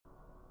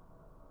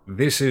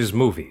This is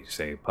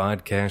Movies, a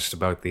podcast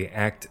about the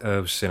act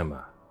of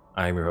cinema.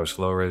 I'm your host,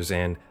 Lores,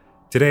 and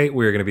today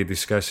we're going to be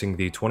discussing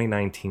the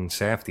 2019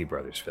 Safdie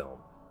brothers film,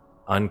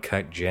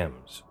 Uncut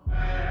Gems.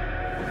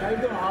 How you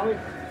doing, Holly?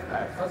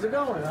 How's it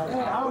going?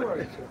 How are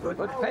you?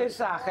 What's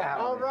Pesach out?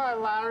 All right,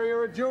 Larry,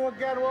 you're a Jew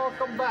again.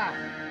 Welcome back.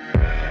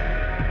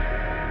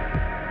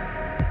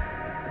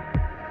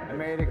 I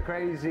made a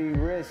crazy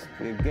risk,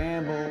 a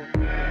gamble,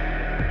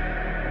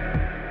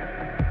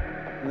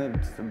 and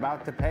it's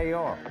about to pay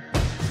off.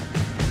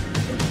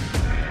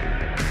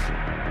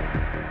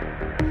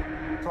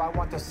 So I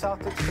want the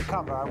Celtics to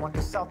cover. I want the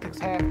Celtics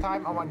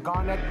halftime. I want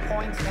Garnett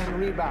points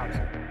and rebounds.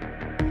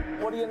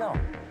 What do you know?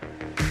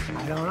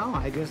 I don't know.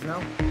 I just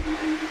know.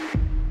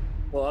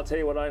 Well, I'll tell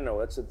you what I know.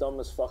 That's the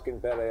dumbest fucking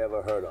bet I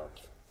ever heard of.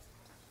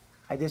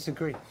 I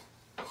disagree.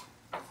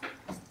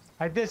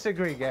 I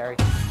disagree, Gary.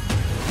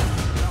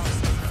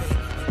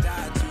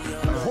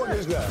 What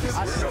is that?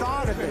 I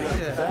started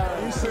it.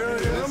 Are you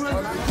serious?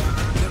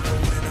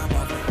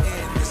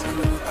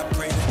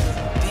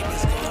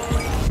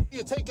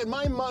 You're taking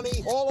my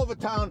money all over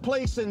town,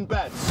 placing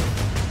bets.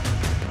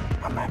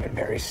 I'm having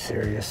very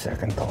serious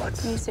second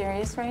thoughts. Are you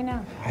serious right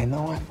now? I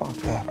know I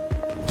fucked up.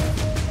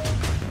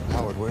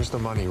 Howard, where's the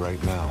money right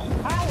now?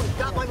 Howard,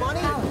 got my money?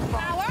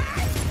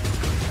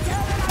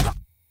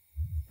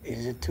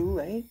 Is it too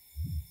late?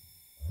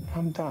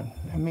 I'm done.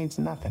 It means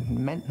nothing. It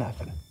meant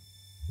nothing.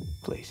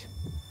 Please.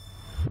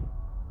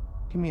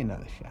 Give me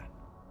another shot.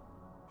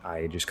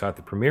 I just caught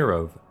the premiere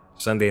of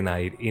Sunday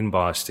night in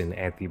Boston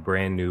at the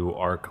brand new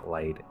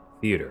ArcLight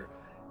Theater.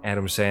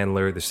 Adam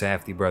Sandler, the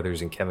Safdie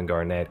brothers, and Kevin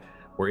Garnett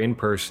were in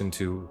person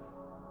to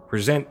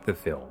present the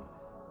film,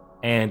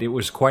 and it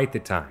was quite the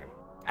time.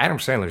 Adam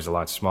Sandler's a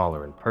lot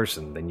smaller in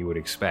person than you would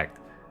expect.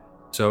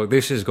 So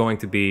this is going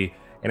to be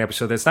an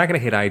episode that's not going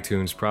to hit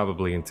iTunes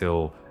probably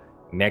until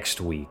next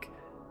week.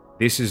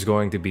 This is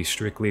going to be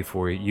strictly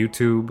for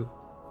YouTube,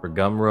 for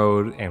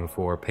Gumroad, and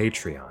for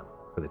Patreon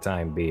for the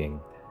time being,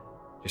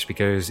 just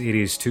because it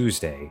is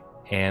Tuesday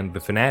and the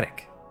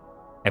Fanatic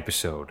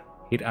episode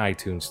hit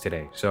iTunes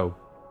today. So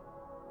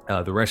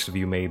the rest of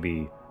you may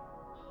be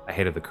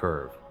ahead of the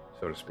curve,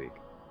 so to speak.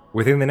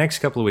 Within the next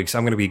couple of weeks,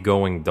 I'm going to be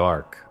going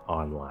dark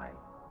online.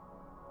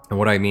 And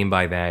what I mean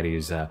by that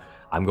is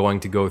I'm going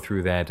to go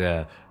through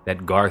that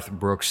Garth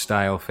Brooks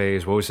style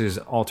phase. What was his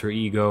alter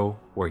ego,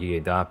 where he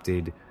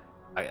adopted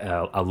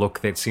a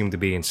look that seemed to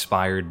be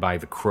inspired by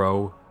The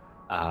Crow,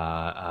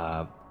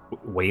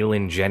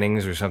 Waylon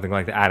Jennings or something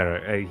like that. I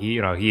don't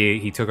know.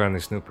 He took on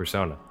this new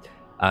persona.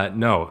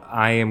 No,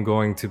 I am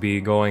going to be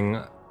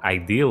going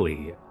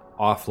ideally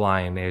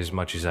offline as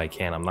much as I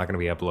can. I'm not going to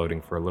be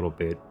uploading for a little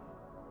bit,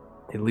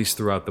 at least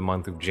throughout the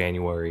month of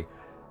January,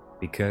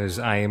 because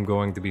I am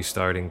going to be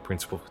starting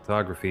principal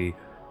photography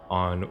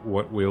on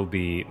what will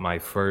be my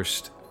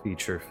first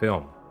feature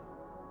film.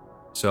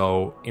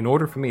 So in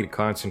order for me to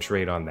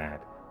concentrate on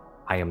that,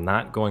 I am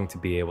not going to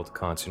be able to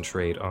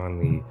concentrate on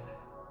the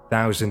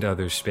 1,000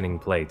 other spinning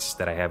plates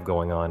that I have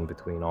going on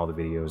between all the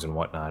videos and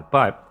whatnot.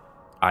 But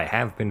I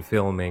have been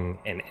filming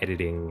and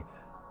editing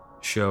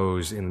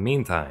shows in the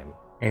meantime.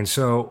 And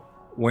so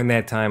when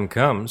that time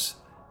comes,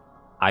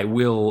 I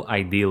will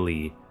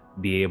ideally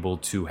be able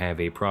to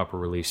have a proper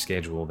release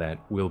schedule that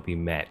will be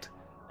met.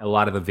 A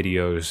lot of the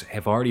videos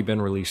have already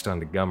been released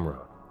onto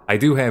Gumroad. I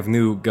do have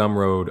new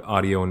Gumroad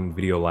audio and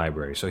video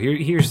library. So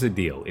here's the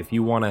deal. If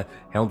you want to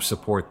help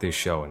support this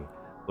show, and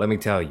let me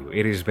tell you,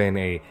 it has been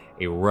a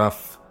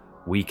rough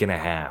week and a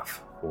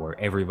half for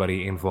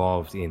everybody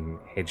involved in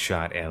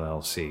Headshot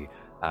LLC,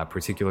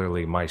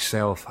 particularly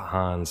myself,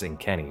 Hans, and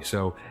Kenny.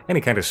 So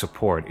any kind of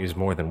support is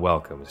more than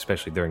welcome,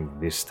 especially during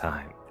this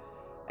time.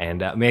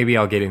 And maybe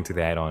I'll get into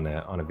that on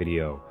a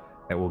video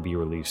that will be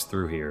released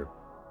through here.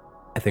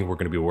 I think we're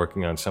going to be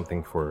working on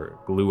something for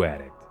Glue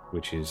Addict,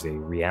 which is a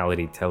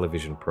reality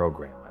television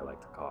program, I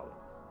like to call it.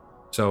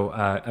 So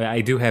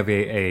I do have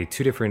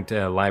two different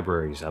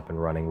libraries up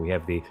and running. We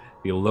have the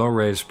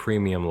low-res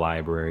premium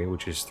library,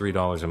 which is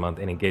 $3 a month,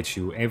 and it gets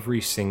you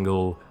every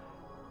single,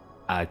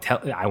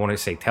 I want to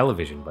say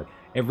television, but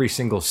every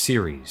single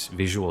series,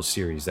 visual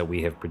series that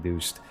we have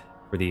produced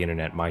for the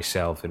internet,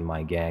 myself and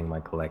my gang,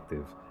 my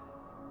collective.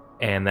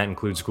 And that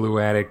includes Glue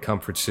Addict,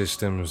 Comfort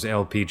Systems,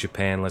 LP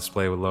Japan, Let's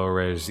Play with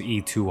Low-Res,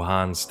 E2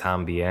 Hans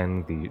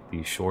Tambien,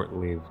 the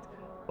short-lived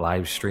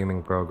live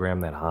streaming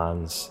program that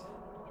Hans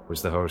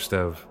was the host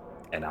of,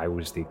 and I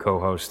was the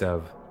co-host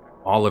of.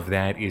 All of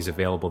that is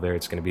available there.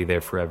 It's going to be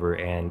there forever,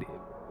 and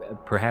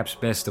perhaps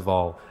best of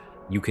all,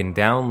 you can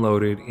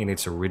download it in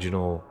its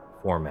original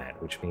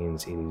format, which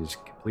means it is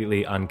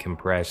completely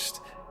uncompressed,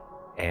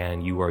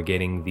 and you are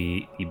getting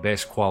the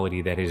best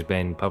quality that has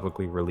been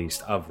publicly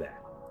released of that.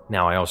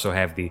 Now, I also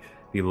have the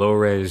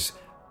low-res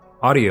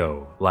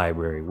audio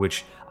library,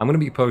 which I'm going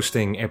to be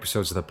posting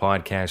episodes of the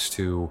podcast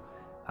to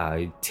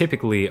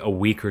typically a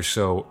week or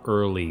so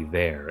early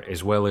there,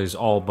 as well as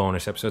all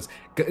bonus episodes.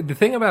 The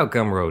thing about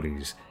Gumroad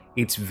is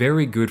it's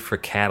very good for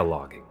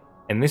cataloging.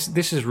 And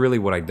this is really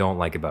what I don't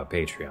like about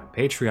Patreon.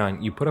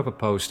 Patreon, you put up a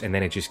post and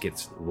then it just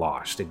gets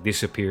lost. It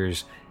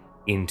disappears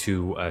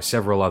into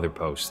several other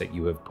posts that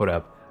you have put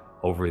up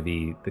over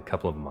the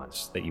couple of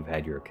months that you've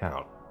had your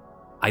account.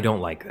 I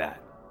don't like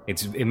that.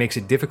 It makes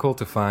it difficult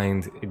to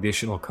find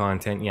additional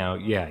content.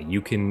 Yeah,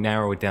 you can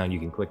narrow it down. You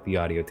can click the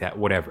audio tab,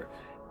 whatever.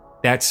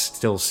 That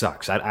still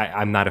sucks.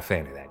 I'm not a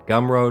fan of that.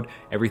 Gumroad,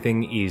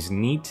 everything is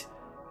neat.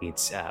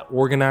 It's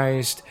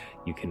organized.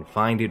 You can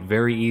find it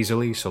very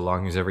easily so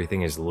long as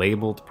everything is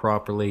labeled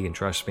properly. And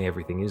trust me,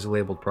 everything is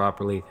labeled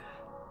properly.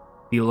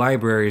 The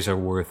libraries are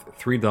worth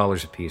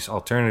 $3 a piece.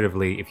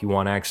 Alternatively, if you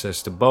want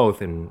access to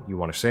both and you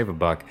want to save a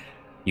buck,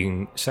 you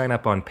can sign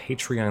up on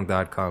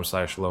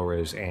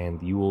patreon.com/lowres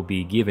and you will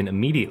be given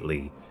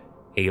immediately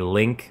a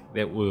link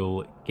that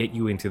will get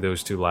you into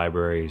those two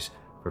libraries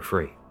for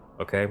free.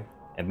 Okay?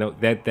 And no,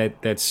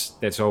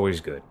 that's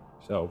always good.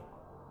 So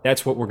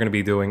that's what we're going to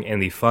be doing,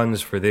 and the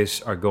funds for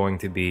this are going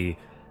to be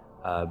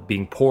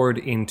being poured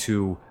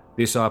into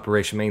this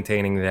operation,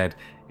 maintaining that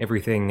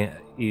everything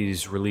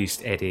is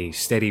released at a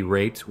steady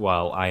rate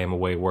while I am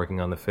away working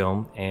on the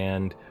film.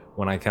 And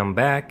when I come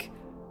back,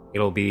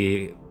 it'll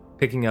be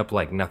picking up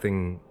like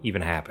nothing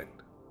even happened.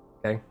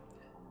 Okay?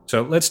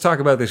 So let's talk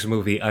about this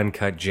movie,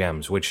 Uncut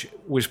Gems, which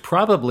was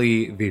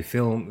probably the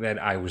film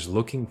that I was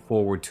looking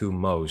forward to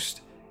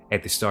most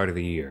at the start of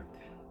the year.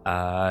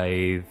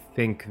 I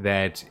think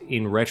that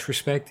in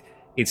retrospect,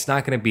 it's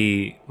not going to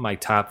be my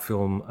top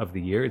film of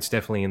the year. It's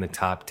definitely in the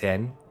top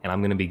 10, and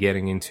I'm going to be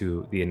getting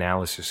into the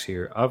analysis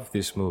here of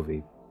this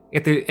movie.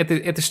 At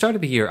the start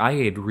of the year, I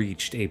had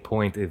reached a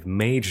point of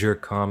major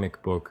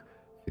comic book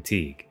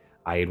fatigue.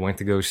 I had went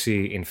to go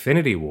see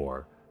Infinity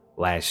War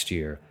last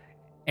year,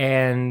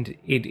 and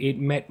it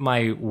met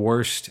my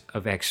worst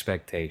of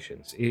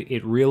expectations.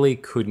 It really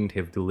couldn't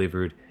have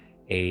delivered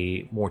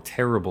a more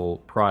terrible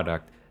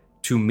product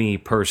to me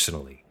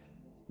personally,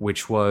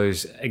 which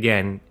was,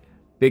 again,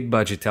 big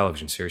budget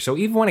television series. So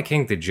even when it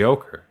came to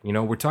Joker,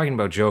 we're talking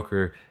about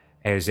Joker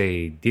as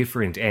a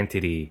different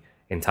entity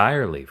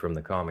entirely from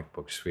the comic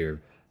book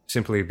sphere,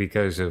 simply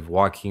because of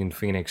Joaquin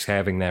Phoenix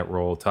having that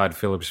role, Todd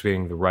Phillips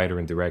being the writer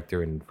and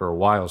director, and for a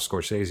while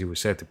Scorsese was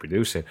set to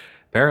produce it.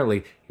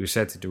 Apparently, he was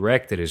set to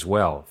direct it as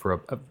well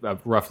for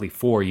roughly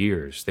 4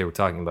 years. They were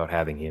talking about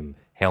having him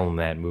helm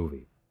that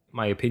movie.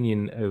 My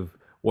opinion of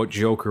what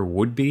Joker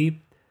would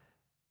be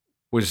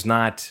was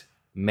not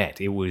met.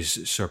 It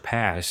was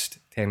surpassed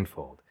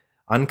tenfold.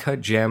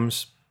 Uncut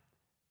Gems,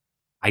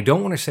 I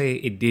don't want to say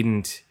it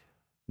didn't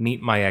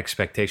meet my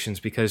expectations,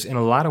 because in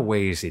a lot of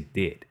ways it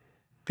did.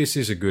 This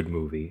is a good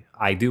movie.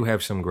 I do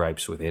have some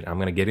gripes with it. I'm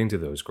going to get into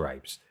those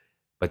gripes.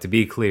 But to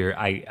be clear,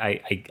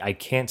 I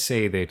can't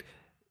say that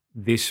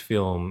this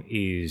film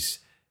is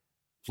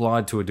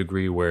flawed to a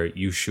degree where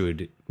you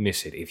should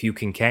miss it. If you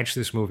can catch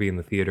this movie in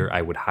the theater,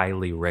 I would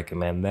highly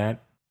recommend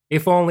that.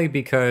 If only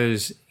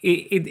because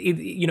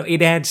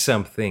it adds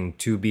something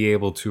to be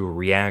able to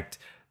react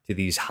to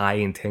these high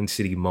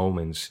intensity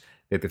moments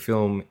that the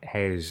film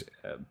has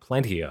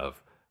plenty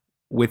of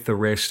with the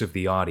rest of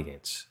the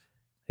audience.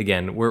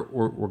 Again, we're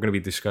going to be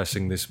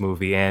discussing this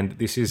movie, and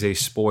this is a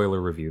spoiler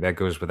review. That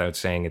goes without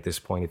saying at this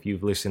point. If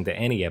you've listened to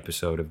any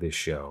episode of this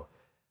show,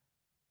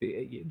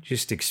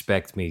 just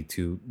expect me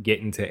to get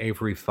into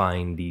every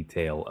fine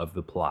detail of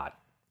the plot.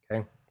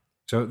 Okay?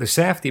 So the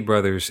Safdie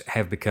brothers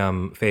have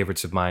become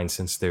favorites of mine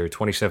since their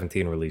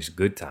 2017 release,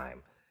 Good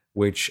Time,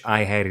 which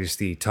I had as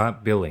the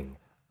top billing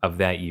of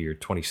that year,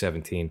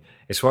 2017,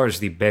 as far as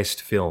the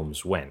best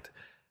films went.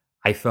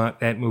 I thought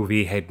that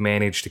movie had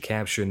managed to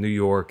capture New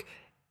York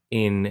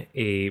in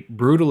a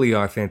brutally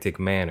authentic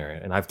manner.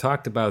 And I've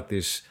talked about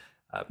this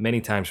many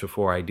times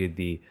before. I did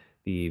the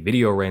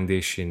video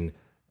rendition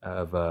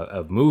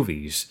of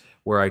movies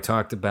where I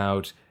talked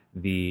about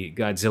the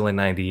Godzilla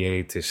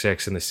 98 to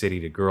Sex and the City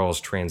to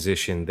Girls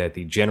transition that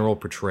the general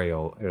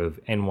portrayal of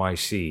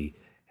NYC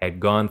had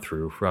gone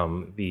through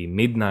from the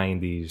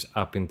mid-90s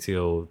up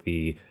until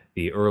the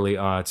early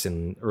aughts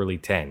and early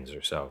 10s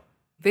or so.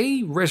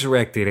 They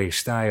resurrected a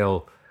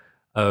style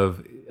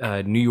of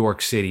New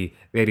York City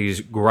that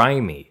is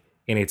grimy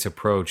in its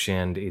approach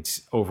and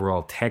its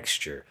overall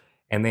texture.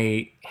 And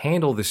they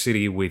handle the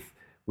city with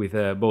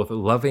both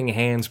loving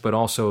hands, but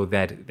also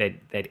that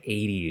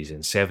 80s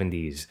and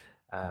 70s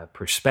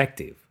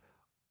perspective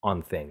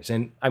on things.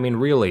 And I mean,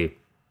 really,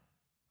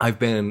 I've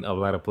been a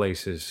lot of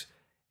places,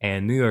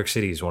 and New York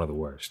City is one of the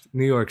worst.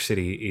 New York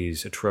City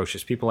is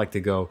atrocious. People like to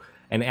go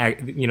and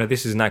act,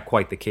 this is not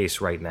quite the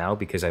case right now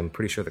because I'm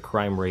pretty sure the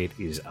crime rate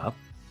is up.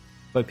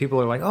 But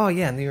people are like, oh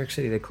yeah, New York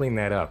City, they clean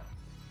that up.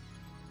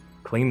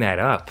 Clean that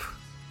up?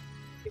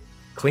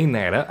 Clean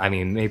that up? I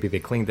mean, maybe they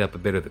cleaned up a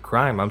bit of the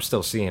crime. I'm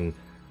still seeing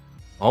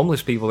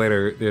homeless people that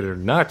are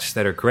nuts,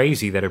 that are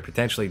crazy, that are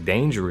potentially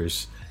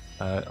dangerous,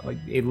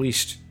 at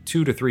least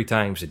 2 to 3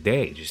 times a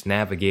day, just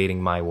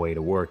navigating my way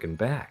to work and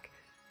back.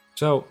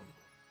 So,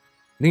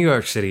 New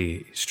York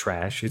City is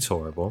trash. It's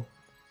horrible.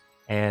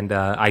 And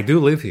I do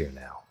live here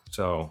now,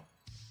 so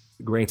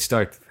great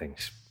start to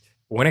things.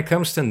 When it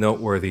comes to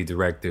noteworthy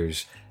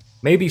directors,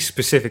 maybe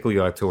specifically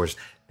auteurs,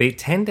 they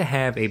tend to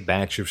have a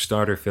batch of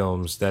starter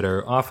films that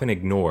are often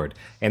ignored,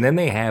 and then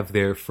they have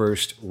their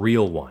first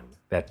real one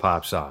that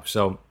pops off.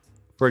 So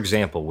For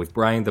example, with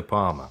Brian De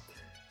Palma,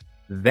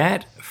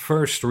 that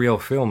first real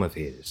film of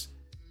his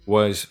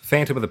was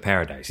Phantom of the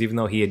Paradise, even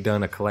though he had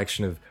done a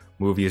collection of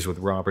movies with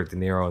Robert De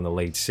Niro in the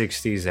late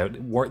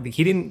 60s.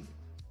 He didn't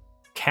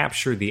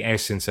capture the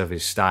essence of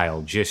his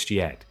style just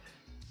yet.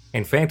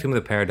 And Phantom of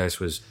the Paradise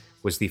was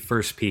the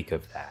first peak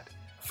of that.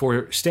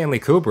 For Stanley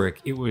Kubrick,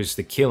 it was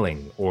The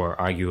Killing, or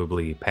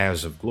arguably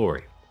Paths of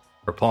Glory.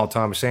 For Paul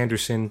Thomas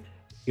Anderson,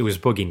 it was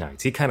Boogie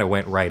Nights. He kind of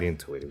went right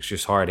into it. It was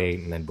just Hard Eight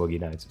and then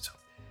Boogie Nights and so on.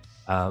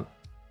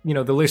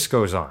 The list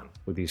goes on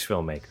with these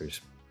filmmakers.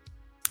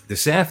 The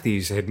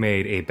Safdies had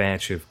made a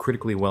batch of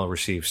critically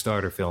well-received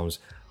starter films,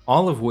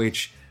 all of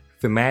which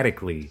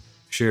thematically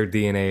shared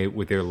DNA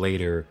with their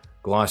later,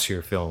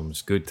 glossier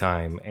films, Good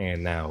Time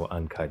and now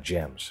Uncut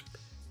Gems.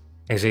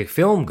 As a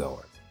film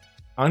goer,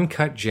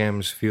 Uncut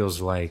Gems feels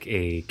like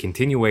a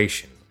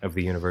continuation of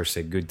the universe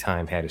that Good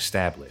Time had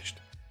established.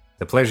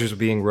 The Pleasures of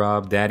Being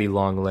Robbed, Daddy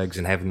Longlegs,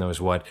 and Heaven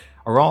Knows What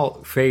are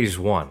all phase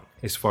one,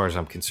 as far as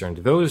I'm concerned.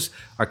 Those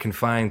are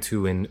confined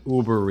to an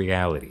uber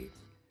reality.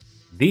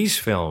 These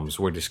films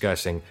we're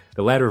discussing,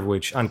 the latter of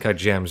which, Uncut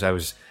Gems, I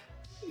was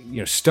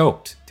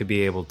stoked to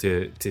be able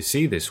to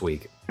see this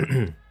week,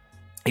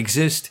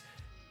 exist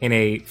in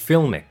a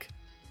filmic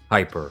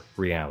hyper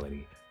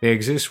reality. They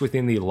exist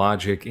within the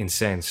logic and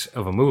sense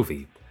of a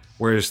movie,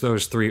 whereas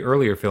those three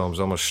earlier films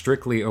almost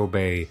strictly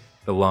obey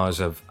the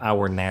laws of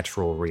our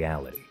natural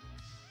reality.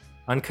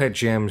 Uncut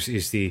Gems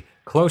is the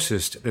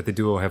closest that the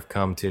duo have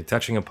come to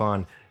touching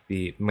upon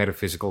the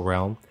metaphysical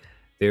realm.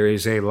 There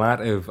is a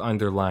lot of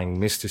underlying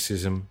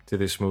mysticism to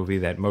this movie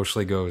that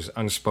mostly goes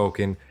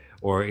unspoken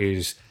or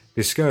is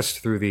discussed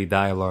through the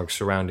dialogue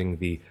surrounding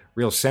the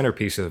real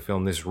centerpiece of the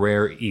film, this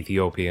rare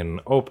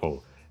Ethiopian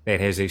opal that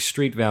has a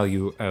street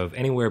value of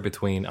anywhere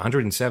between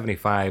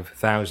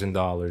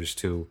 $175,000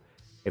 to,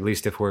 at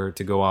least if we're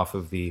to go off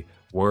of the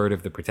word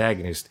of the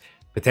protagonist,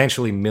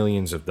 potentially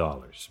millions of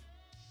dollars.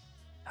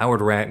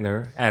 Howard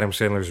Ratner, Adam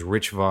Sandler's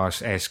Rich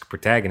Voss-esque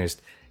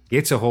protagonist,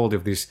 gets a hold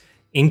of this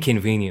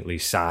inconveniently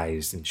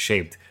sized and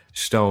shaped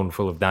stone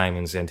full of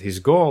diamonds, and his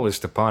goal is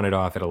to pawn it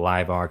off at a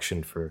live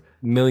auction for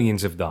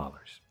millions of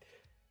dollars.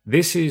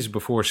 This is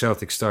before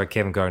Celtic star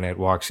Kevin Garnett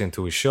walks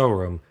into his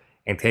showroom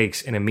and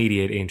takes an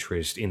immediate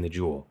interest in the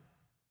jewel.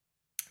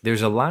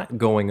 There's a lot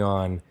going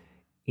on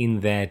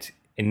in that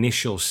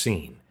initial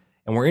scene,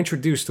 and we're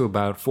introduced to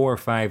about 4 or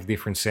 5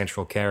 different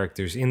central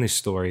characters in this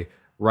story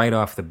right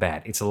off the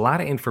bat. It's a lot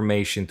of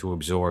information to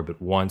absorb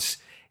at once,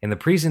 and the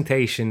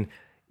presentation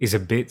is a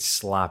bit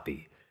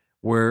sloppy.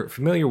 We're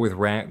familiar with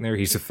Ratner.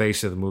 He's the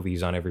face of the movie.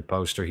 He's on every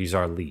poster. He's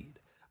our lead.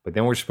 But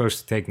then we're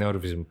supposed to take note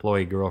of his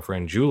employee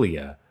girlfriend,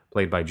 Julia,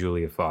 played by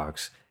Julia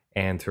Fox,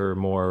 and her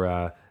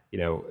more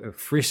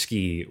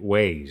frisky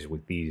ways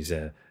with these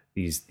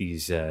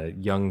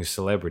young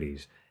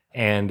celebrities,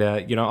 and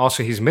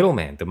also his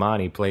middleman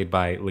Damani, played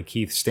by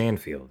Lakeith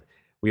Stanfield.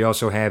 We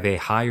also have a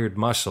hired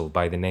muscle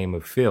by the name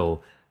of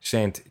Phil,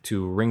 sent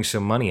to wring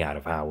some money out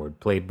of Howard,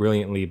 played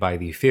brilliantly by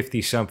the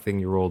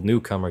 50-something-year-old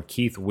newcomer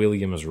Keith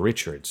Williams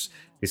Richards.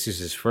 This is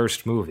his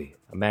first movie.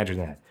 Imagine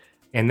that.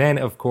 And then,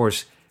 of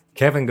course,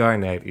 Kevin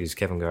Garnett is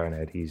Kevin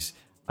Garnett. He's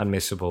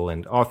unmissable,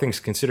 and all things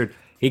considered,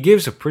 he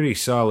gives a pretty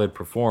solid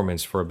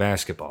performance for a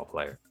basketball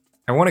player.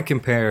 I want to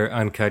compare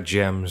Uncut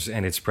Gems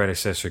and its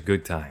predecessor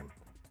Good Time,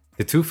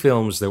 the two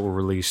films that were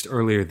released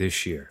earlier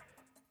this year,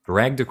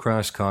 Dragged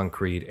Across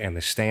Concrete and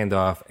The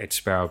Standoff at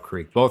Sparrow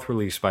Creek, both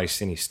released by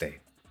CineState.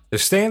 The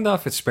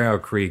Standoff at Sparrow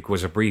Creek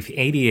was a brief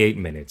 88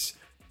 minutes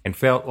and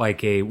felt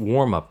like a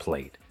warm-up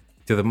plate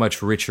to the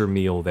much richer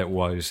meal that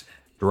was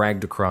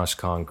Dragged Across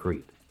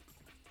Concrete.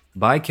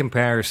 By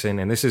comparison,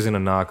 and this isn't a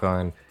knock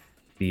on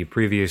the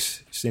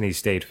previous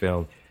CineState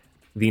film,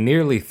 the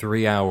nearly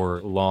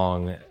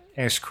 3-hour-long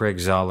S. Craig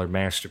Zahler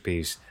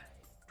masterpiece,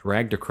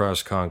 Dragged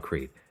Across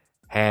Concrete,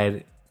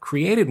 had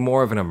created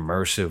more of an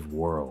immersive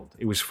world.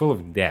 It was full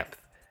of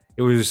depth.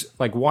 It was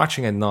like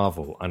watching a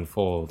novel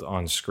unfold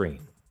on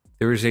screen.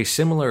 There is a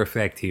similar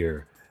effect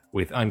here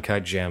with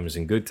Uncut Gems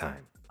and Good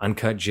Time.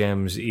 Uncut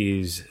Gems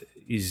is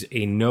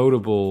a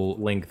notable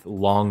length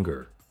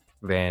longer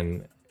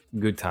than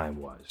Good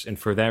Time was, and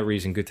for that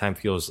reason, Good Time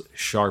feels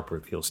sharper,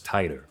 it feels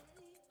tighter.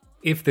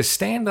 If The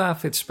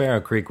Standoff at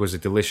Sparrow Creek was a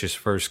delicious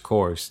first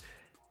course,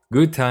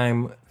 Good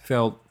Time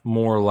felt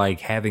more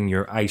like having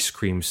your ice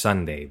cream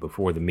sundae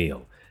before the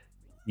meal.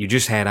 You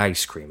just had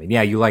ice cream, and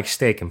yeah, you like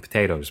steak and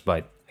potatoes,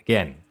 but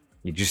again,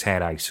 you just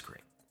had ice cream.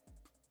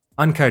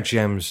 Uncut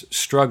Gems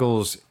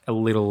struggles a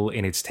little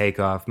in its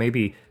takeoff,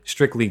 maybe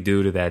strictly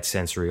due to that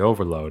sensory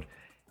overload,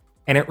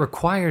 and it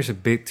requires a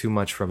bit too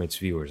much from its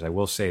viewers, I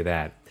will say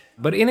that.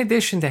 But in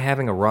addition to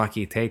having a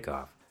rocky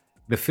takeoff,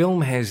 the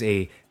film has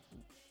a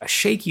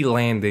shaky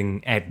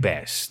landing at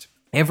best.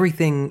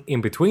 Everything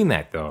in between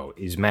that, though,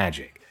 is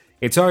magic.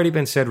 It's already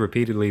been said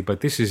repeatedly,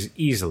 but this is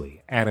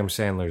easily Adam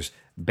Sandler's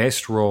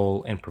best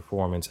role and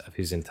performance of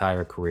his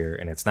entire career,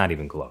 and it's not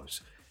even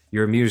close.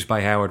 You're amused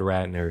by Howard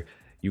Ratner,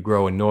 you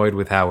grow annoyed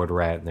with Howard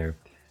Ratner,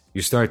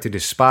 you start to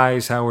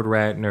despise Howard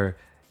Ratner,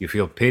 You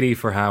feel pity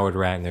for Howard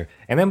Ratner.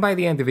 And then by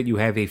the end of it, you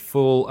have a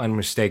full,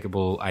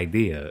 unmistakable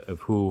idea of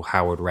who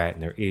Howard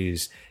Ratner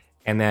is,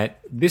 and that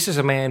this is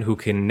a man who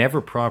can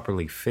never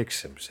properly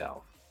fix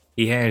himself.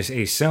 He has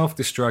a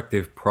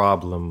self-destructive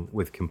problem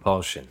with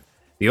compulsion.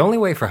 The only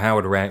way for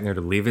Howard Ratner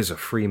to live as a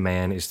free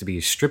man is to be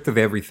stripped of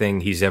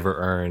everything he's ever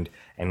earned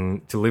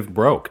and to live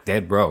broke,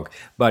 dead broke.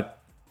 But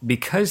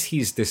because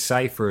he's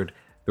deciphered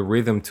the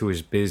rhythm to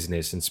his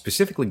business, and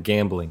specifically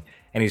gambling,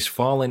 and he's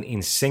fallen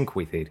in sync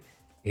with it,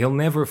 he'll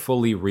never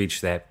fully reach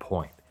that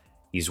point.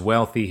 He's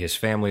wealthy, his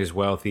family is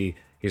wealthy,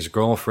 his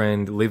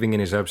girlfriend living in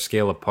his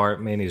upscale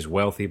apartment is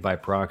wealthy by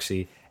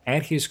proxy.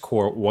 At his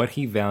core, what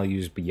he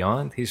values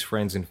beyond his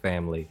friends and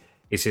family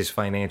is his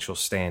financial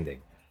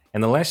standing.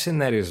 And the lesson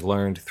that is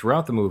learned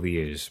throughout the movie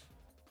is,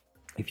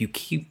 if you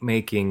keep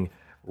making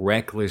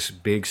reckless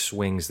big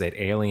swings that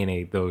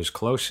alienate those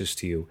closest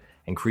to you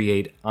and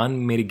create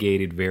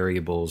unmitigated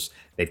variables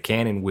that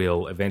can and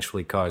will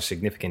eventually cause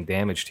significant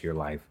damage to your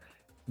life,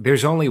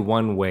 there's only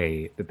one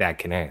way that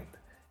can end.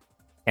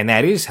 And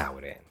that is how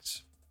it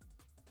ends.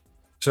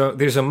 So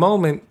there's a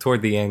moment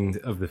toward the end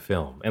of the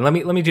film, and let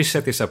me just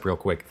set this up real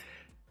quick.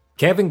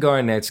 Kevin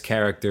Garnett's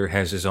character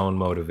has his own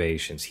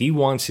motivations. He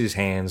wants his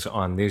hands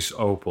on this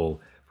opal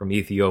from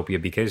Ethiopia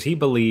because he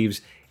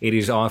believes it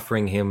is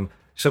offering him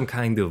some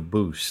kind of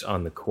boost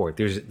on the court.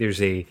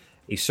 There's a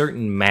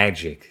certain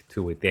magic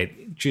to it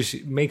that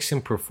just makes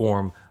him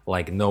perform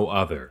like no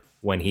other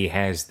when he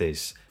has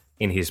this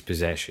in his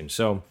possession.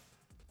 So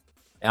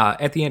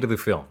at the end of the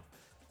film,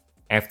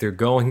 after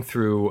going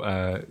through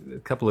a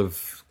couple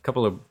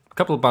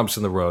of bumps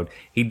in the road,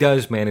 he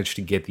does manage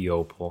to get the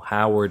opal.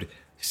 Howard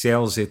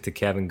sells it to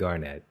Kevin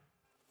Garnett,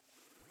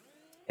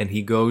 and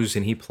he goes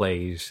and he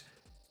plays,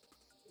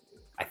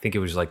 I think it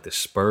was like the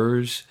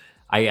Spurs.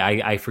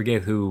 I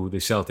forget who the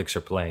Celtics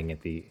are playing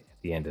at the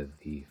end of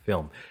the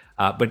film.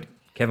 But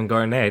Kevin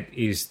Garnett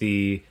is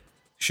the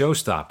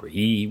showstopper.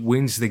 He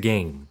wins the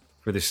game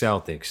for the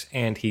Celtics,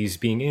 and he's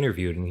being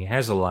interviewed, and he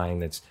has a line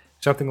that's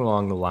something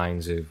along the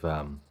lines of,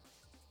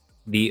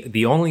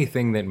 the only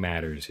thing that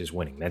matters is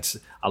winning. That's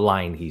a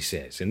line he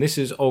says. And this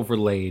is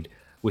overlaid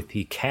with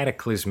the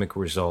cataclysmic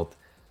result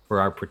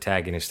for our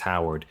protagonist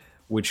Howard,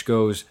 which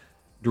goes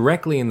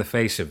directly in the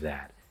face of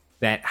that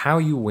how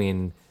you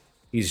win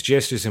is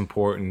just as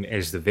important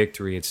as the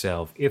victory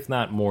itself, if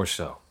not more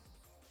so.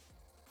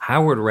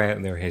 Howard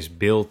Ratner has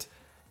built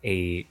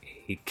a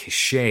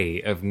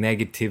cachet of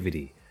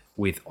negativity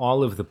with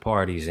all of the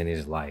parties in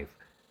his life,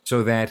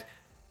 so that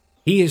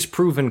he is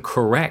proven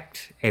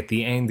correct at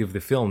the end of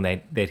the film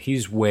that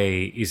his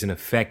way is an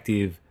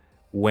effective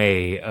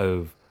way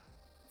of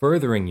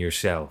furthering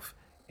yourself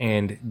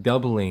and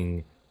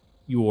doubling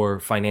your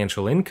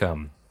financial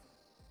income.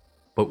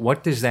 But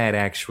what does that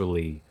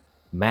actually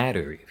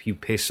matter if you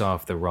piss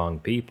off the wrong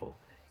people?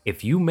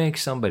 If you make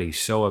somebody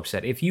so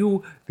upset, if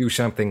you do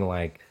something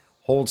like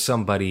hold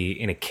somebody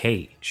in a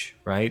cage,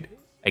 right,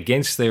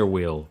 against their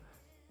will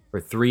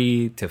for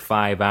 3 to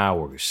 5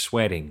 hours,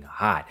 sweating,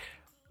 hot,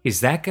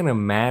 is that going to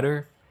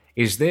matter?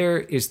 Is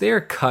there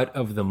a cut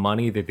of the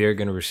money that they're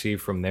going to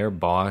receive from their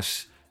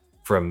boss,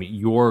 from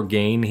your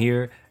gain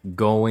here,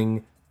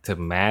 going to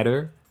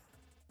matter?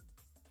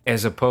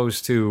 As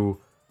opposed to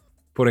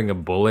putting a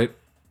bullet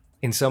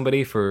in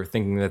somebody for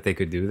thinking that they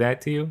could do that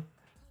to you?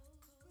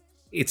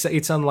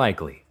 It's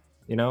unlikely,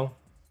 you know?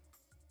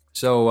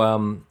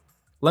 So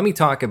let me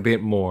talk a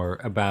bit more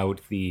about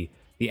the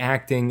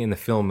acting and the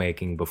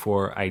filmmaking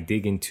before I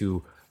dig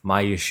into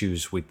my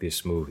issues with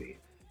this movie.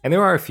 And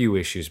there are a few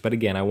issues, but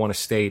again, I want to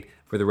state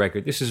for the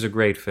record, this is a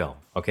great film,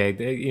 okay?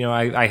 You know,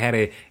 I had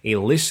a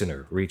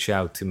listener reach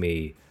out to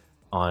me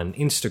on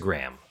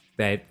Instagram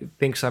that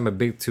thinks I'm a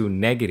bit too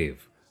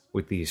negative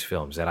with these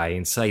films, that I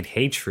incite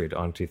hatred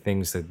onto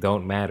things that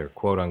don't matter,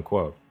 quote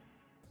unquote,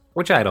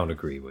 which I don't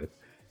agree with.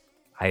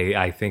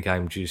 I think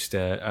I'm just,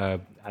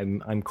 I'm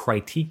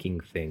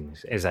critiquing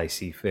things as I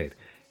see fit.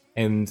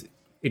 And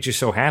it just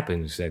so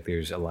happens that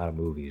there's a lot of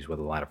movies with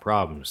a lot of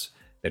problems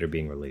that are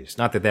being released.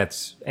 Not that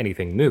that's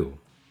anything new.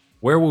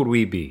 Where would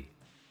we be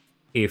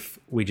if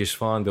we just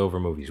fawned over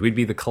movies? We'd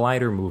be the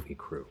Collider movie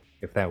crew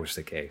if that was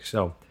the case.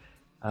 So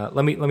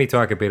let me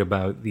talk a bit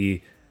about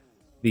the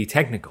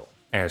technical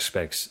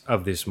aspects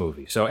of this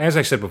movie. So as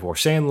I said before,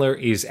 Sandler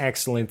is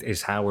excellent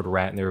as Howard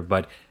Ratner,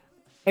 but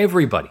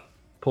everybody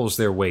pulls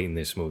their weight in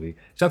this movie.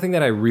 Something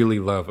that I really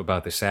love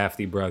about the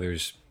Safdie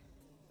brothers,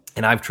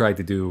 and I've tried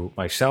to do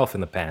myself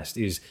in the past,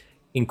 is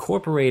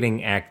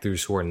incorporating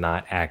actors who are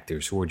not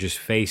actors, who are just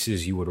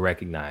faces you would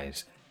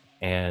recognize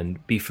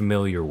and be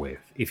familiar with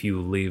if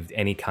you lived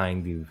any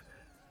kind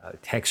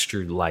of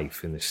textured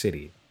life in the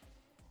city.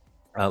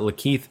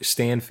 Lakeith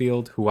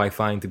Stanfield, who I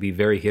find to be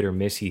very hit or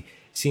miss, he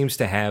seems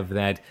to have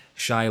that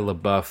Shia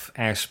LaBeouf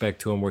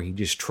aspect to him where he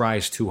just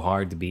tries too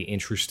hard to be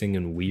interesting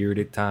and weird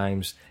at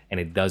times, and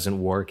it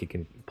doesn't work. It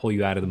can pull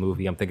you out of the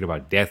movie. I'm thinking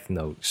about Death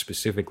Note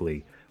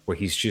specifically, where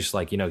he's just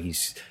like, you know,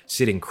 he's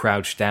sitting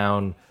crouched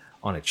down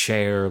on a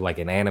chair like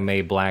an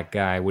anime black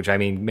guy, which I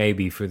mean,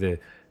 maybe for the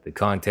the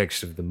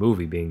context of the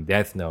movie being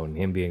Death Note and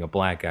him being a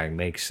black guy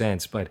makes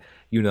sense, but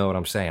you know what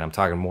I'm saying. I'm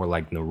talking more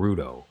like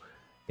Naruto,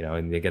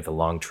 and they get the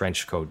long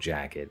trench coat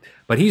jacket.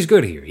 But he's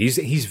good here.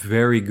 He's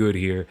very good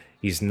here.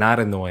 He's not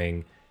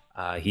annoying.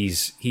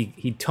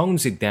 He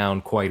tones it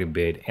down quite a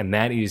bit, and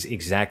that is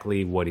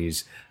exactly what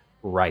is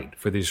right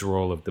for this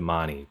role of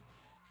Damani.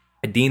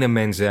 Idina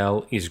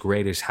Menzel is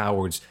great as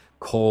Howard's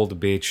cold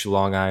bitch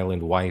Long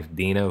Island wife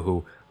Dina,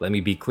 who, let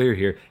me be clear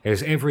here,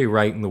 has every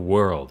right in the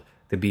world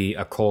to be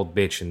a cold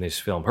bitch in this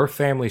film. Her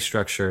family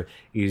structure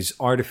is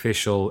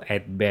artificial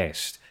at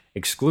best,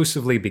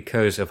 exclusively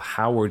because of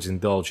Howard's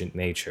indulgent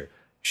nature.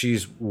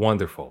 She's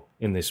wonderful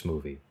in this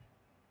movie.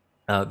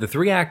 The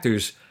three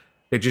actors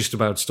that just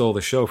about stole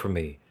the show from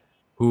me,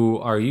 who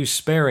are used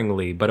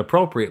sparingly but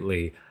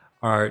appropriately,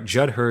 are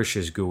Judd Hirsch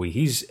as Gooey.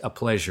 He's a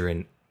pleasure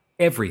in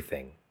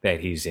everything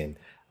that he's in.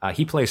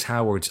 He plays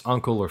Howard's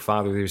uncle or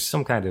father. There's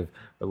some kind of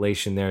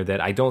relation there that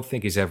I don't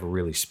think is ever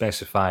really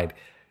specified.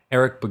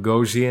 Eric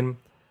Bogosian,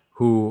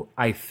 who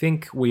I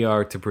think we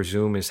are to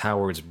presume is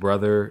Howard's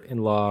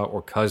brother-in-law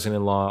or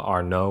cousin-in-law,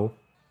 Arnaud.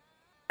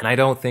 And I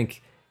don't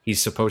think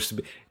he's supposed to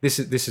be... This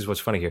is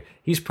what's funny here.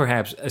 He's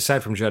perhaps,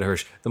 aside from Judd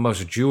Hirsch, the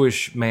most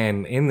Jewish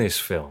man in this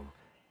film.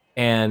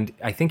 And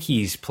I think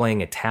he's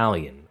playing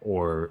Italian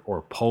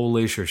or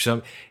Polish or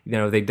something.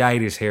 They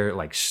dyed his hair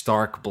like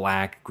stark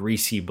black,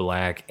 greasy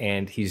black,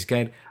 and he's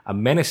got a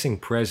menacing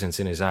presence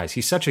in his eyes.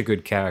 He's such a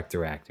good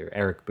character actor,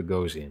 Eric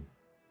Bogosian.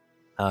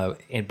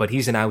 But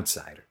he's an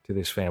outsider to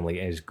this family,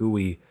 as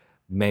Gooey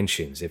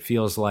mentions. It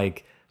feels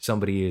like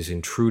somebody is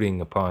intruding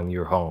upon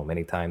your home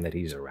anytime that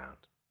he's around.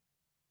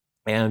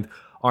 And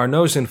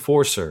Arnaud's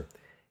enforcer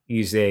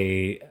is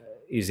a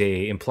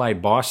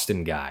implied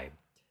Boston guy.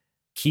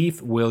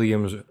 Keith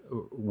Williams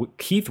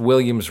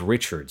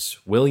Richards.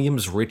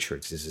 Williams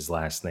Richards is his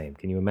last name.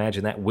 Can you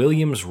imagine that?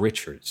 Williams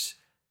Richards.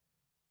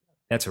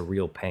 That's a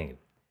real pain.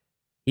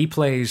 He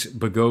plays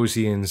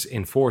Bogosian's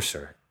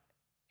enforcer.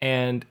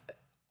 And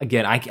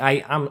again,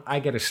 I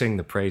got to sing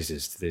the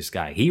praises to this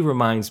guy. He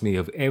reminds me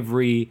of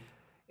every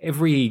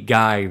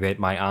guy that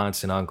my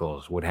aunts and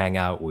uncles would hang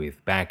out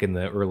with back in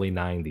the early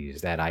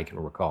 90s that I can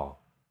recall.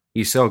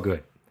 He's so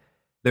good.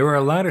 There are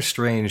a lot of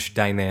strange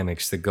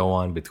dynamics that go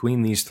on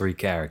between these three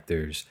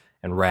characters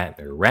and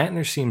Ratner.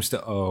 Ratner seems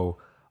to owe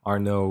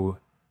Arnaud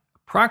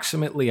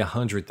approximately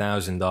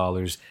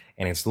 $100,000,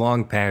 and it's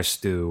long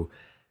past due.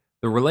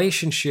 The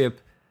relationship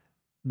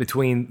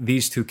between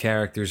these two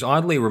characters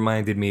oddly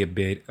reminded me a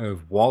bit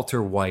of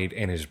Walter White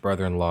and his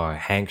brother-in-law,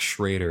 Hank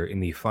Schrader,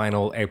 in the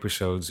final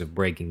episodes of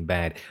Breaking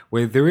Bad,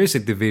 where there is a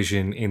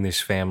division in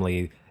this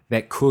family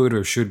that could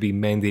or should be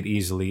mended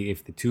easily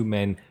if the two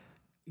men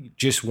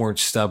just weren't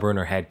stubborn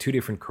or had two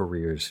different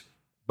careers.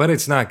 But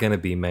it's not going to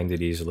be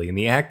mended easily. And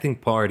the acting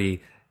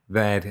party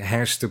that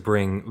has to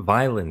bring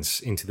violence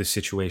into the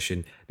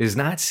situation does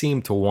not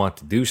seem to want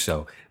to do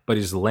so, but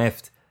is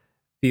left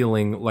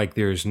feeling like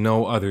there's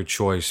no other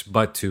choice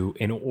but to,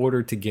 in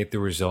order to get the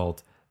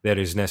result that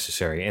is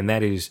necessary. And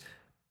that is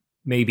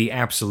maybe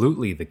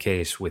absolutely the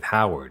case with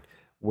Howard.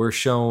 We're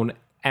shown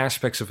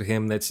aspects of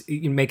him that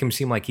make him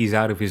seem like he's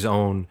out of his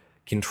own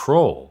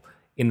control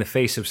in the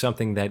face of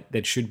something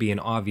that should be an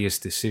obvious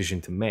decision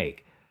to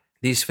make.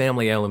 These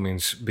family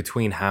elements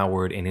between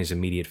Howard and his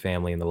immediate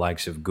family and the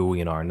likes of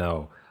Gooey and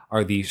Arnaud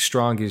are the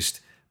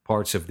strongest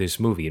parts of this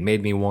movie. It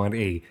made me want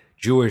a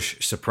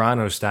Jewish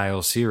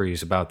Soprano-style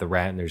series about the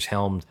Ratners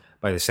helmed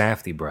by the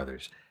Safdie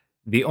brothers.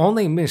 The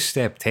only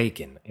misstep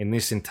taken in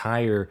this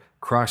entire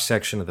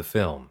cross-section of the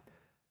film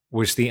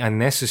was the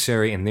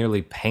unnecessary and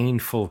nearly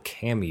painful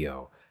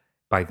cameo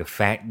by the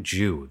fat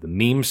Jew, the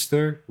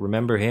memester.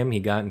 Remember him? He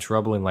got in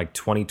trouble in like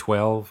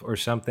 2012 or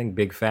something.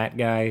 Big fat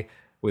guy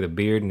with a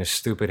beard and a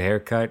stupid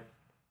haircut.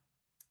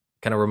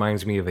 Kind of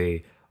reminds me of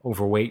a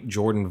overweight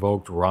Jordan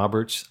Vogt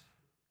Roberts.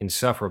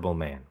 Insufferable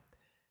man.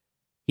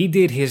 He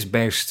did his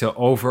best to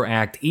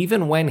overact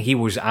even when he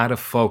was out of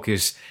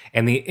focus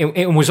and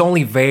it was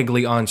only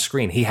vaguely on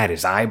screen. He had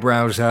his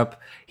eyebrows up.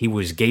 He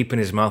was gaping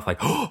his mouth like,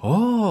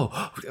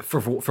 oh,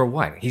 for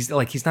what? He's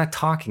not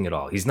talking at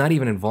all. He's not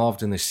even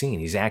involved in the scene.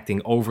 He's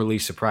acting overly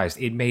surprised.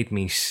 It made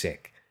me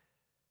sick.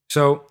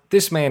 So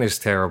this man is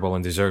terrible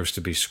and deserves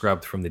to be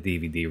scrubbed from the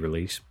DVD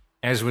release.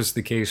 As was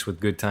the case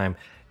with Good Time,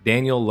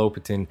 Daniel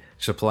Lopatin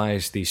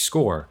supplies the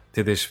score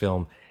to this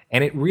film,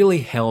 and it really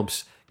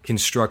helps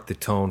construct the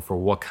tone for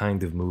what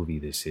kind of movie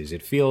this is.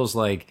 It feels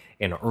like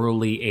an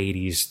early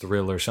 80s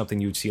thriller, something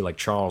you'd see like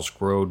Charles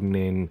Grodin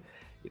in.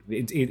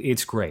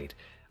 It's great.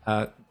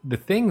 The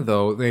thing,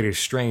 though, that is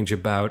strange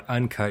about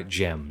Uncut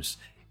Gems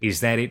is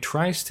that it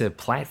tries to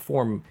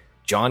platform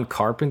John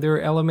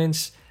Carpenter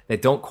elements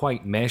that don't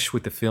quite mesh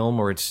with the film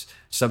or its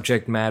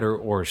subject matter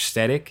or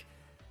aesthetic.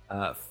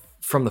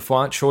 From the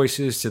font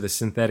choices to the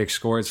synthetic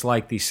score, it's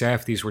like the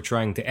Safdies were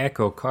trying to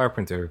echo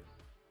Carpenter,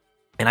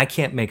 and I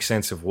can't make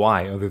sense of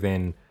why other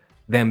than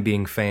them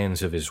being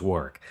fans of his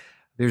work.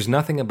 There's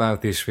nothing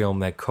about this film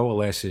that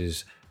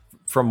coalesces,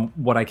 from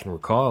what I can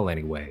recall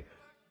anyway,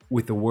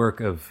 with the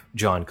work of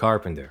John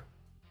Carpenter.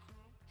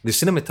 The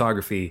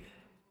cinematography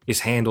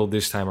is handled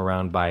this time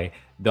around by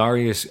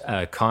Darius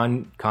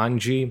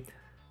Kanji,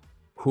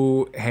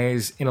 who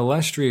has an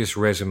illustrious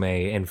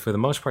resume and for the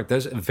most part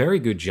does a very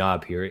good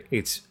job here.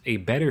 It's a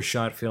better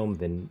shot film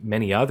than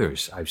many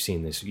others I've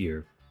seen this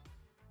year,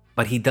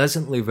 but he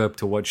doesn't live up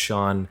to what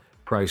Sean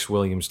Price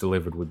Williams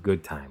delivered with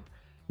Good Time.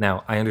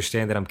 Now, I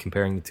understand that I'm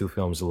comparing the two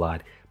films a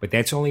lot, but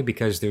that's only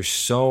because there's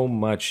so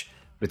much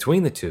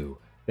between the two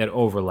that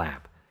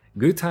overlap.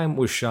 Good Time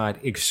was shot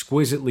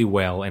exquisitely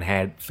well and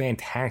had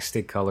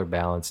fantastic color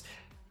balance.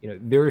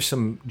 There are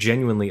some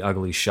genuinely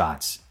ugly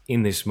shots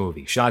in this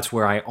movie. Shots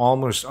where I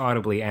almost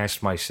audibly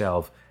asked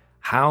myself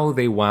how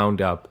they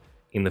wound up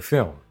in the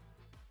film.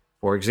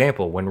 For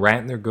example, when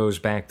Ratner goes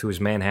back to his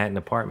Manhattan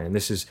apartment, and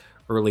this is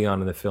early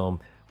on in the film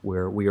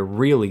where we are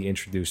really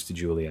introduced to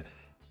Julia.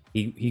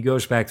 He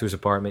goes back to his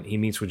apartment, he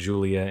meets with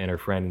Julia and her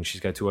friend, and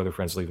she's got two other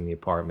friends leaving the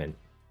apartment.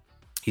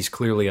 He's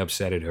clearly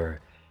upset at her.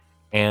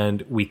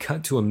 And we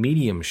cut to a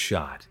medium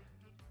shot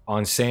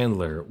on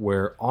Sandler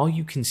where all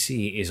you can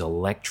see is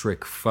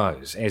electric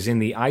fuzz, as in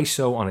the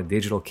ISO on a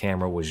digital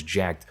camera was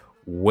jacked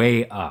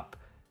way up.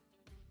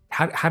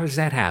 How does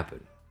that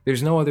happen?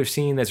 There's no other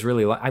scene that's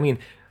really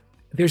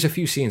there's a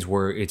few scenes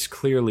where it's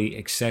clearly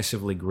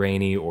excessively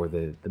grainy or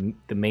the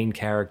main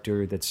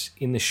character that's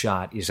in the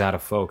shot is out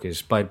of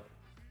focus, but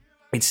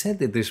it's said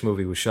that this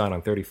movie was shot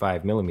on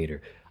 35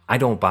 millimeter. I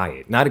don't buy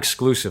it, not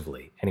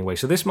exclusively anyway.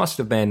 So this must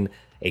have been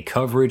a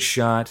coverage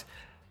shot.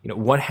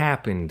 What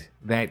happened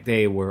that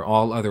day where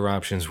all other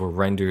options were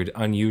rendered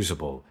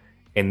unusable,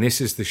 and this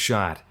is the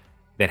shot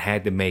that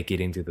had to make it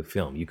into the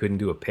film. You couldn't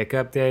do a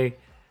pickup day.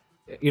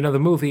 The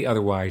movie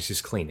otherwise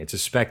is clean. It's a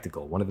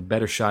spectacle. One of the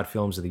better shot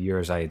films of the year,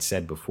 as I had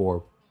said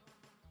before.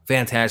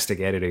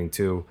 Fantastic editing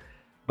too.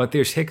 But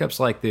there's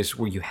hiccups like this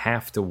where you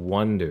have to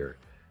wonder,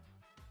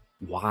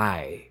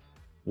 why?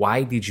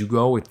 Why did you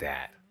go with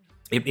that?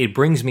 It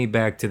brings me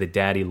back to the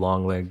Daddy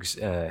Longlegs,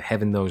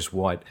 heaven knows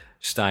what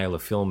style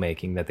of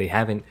filmmaking that they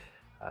haven't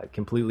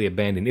completely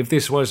abandoned. If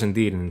this was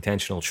indeed an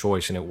intentional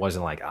choice and it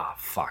wasn't like,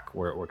 fuck,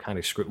 we're kind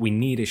of screwed. We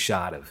need a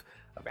shot of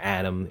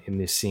Adam in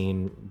this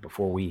scene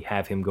before we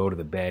have him go to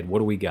the bed. What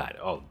do we got?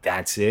 Oh,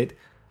 that's it?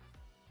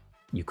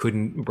 You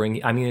couldn't bring...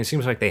 it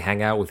seems like they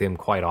hang out with him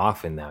quite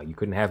often now. You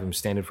couldn't have him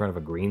stand in front of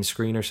a green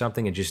screen or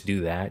something and just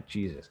do that?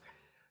 Jesus.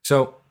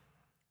 So,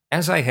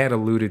 as I had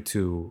alluded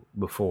to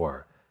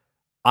before,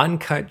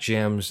 Uncut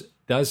Gems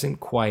doesn't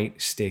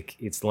quite stick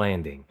its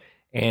landing,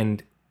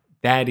 and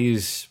that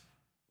is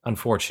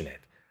unfortunate.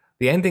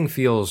 The ending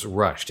feels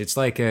rushed. It's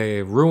like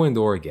a ruined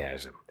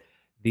orgasm.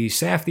 The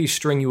Safdies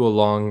string you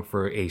along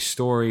for a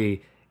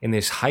story in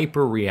this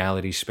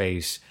hyper-reality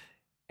space,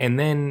 and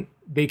then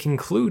they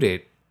conclude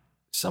it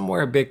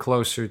somewhere a bit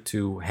closer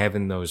to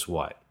heaven knows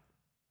what.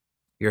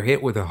 You're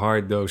hit with a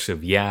hard dose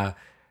of,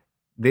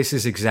 this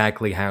is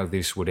exactly how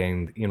this would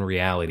end in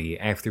reality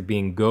after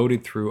being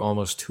goaded through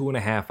almost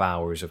 2.5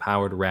 hours of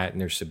Howard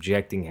Ratner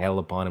subjecting hell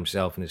upon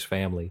himself and his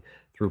family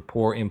through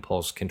poor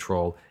impulse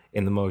control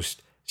in the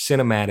most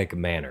cinematic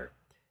manner.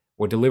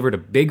 We're delivered a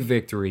big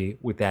victory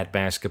with that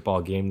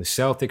basketball game. The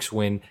Celtics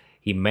win.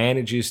 He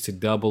manages to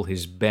double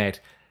his bet,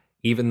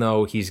 even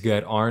though he's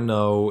got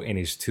Arnaud and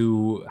his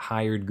two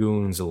hired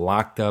goons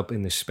locked up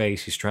in the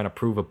space. He's trying to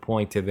prove a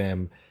point to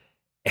them.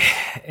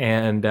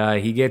 And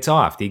he gets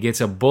off. He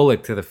gets a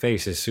bullet to the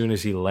face as soon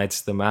as he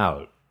lets them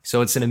out. So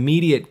it's an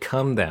immediate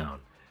come down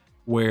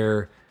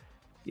where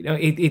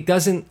it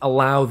doesn't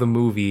allow the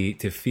movie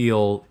to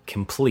feel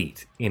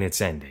complete in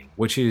its ending,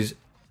 which is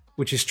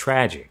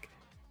tragic.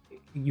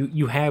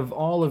 You have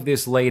all of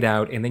this laid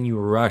out and then you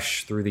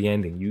rush through the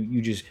ending.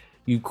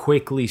 You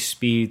quickly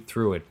speed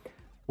through it,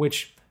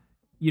 which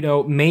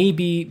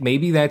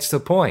maybe that's the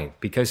point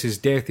because his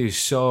death is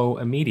so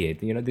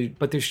immediate.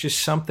 But there's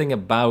just something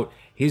about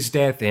his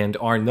death and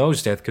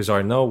Arnaud's death, because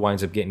Arnaud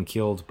winds up getting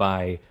killed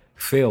by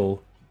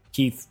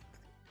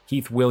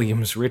Keith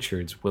Williams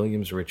Richards.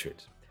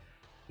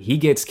 He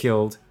gets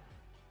killed,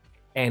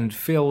 and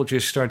Phil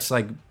just starts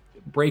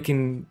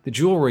breaking the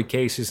jewelry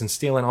cases and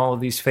stealing all of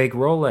these fake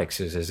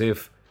Rolexes as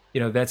if,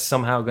 that's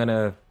somehow going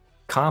to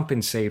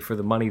compensate for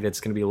the money that's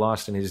going to be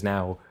lost in his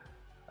now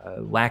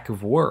lack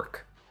of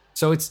work.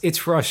 So it's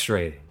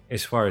frustrating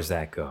as far as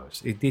that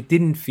goes. It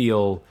didn't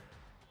feel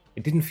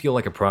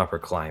like a proper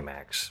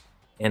climax,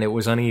 and it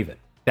was uneven.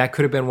 That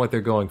could have been what they're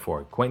going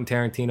for. Quentin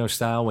Tarantino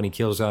style, when he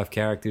kills off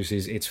characters,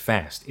 it's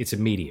fast, it's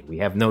immediate. We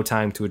have no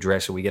time to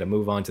address it. We got to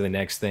move on to the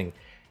next thing.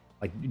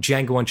 Like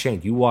Django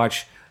Unchained, you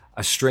watch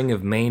a string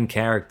of main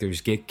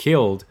characters get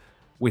killed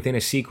within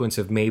a sequence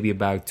of maybe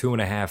about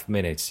 2.5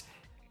 minutes,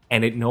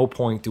 and at no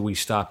point do we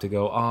stop to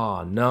go,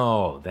 oh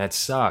no, that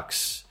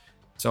sucks.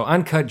 So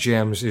Uncut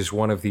Gems is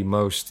one of the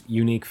most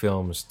unique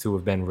films to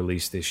have been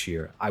released this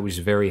year. I was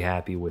very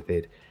happy with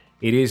it.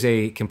 It is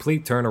a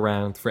complete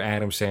turnaround for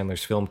Adam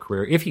Sandler's film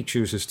career if he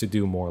chooses to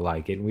do more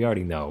like it. And we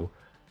already know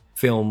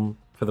film,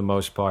 for the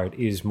most part,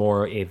 is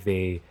more of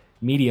a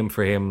medium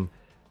for him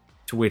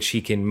to which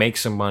he can make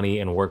some money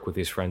and work with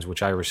his friends,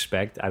 which I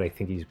respect. I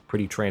think he's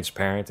pretty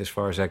transparent as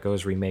far as that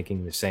goes,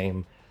 remaking the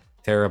same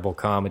terrible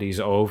comedies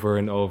over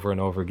and over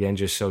and over again,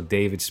 just so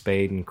David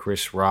Spade and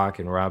Chris Rock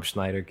and Rob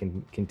Schneider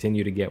can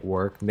continue to get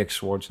work, Nick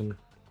Swardson.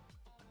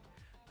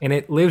 And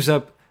it lives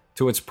up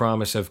to its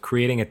promise of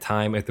creating a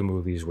time at the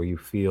movies where you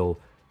feel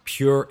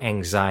pure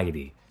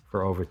anxiety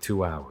for over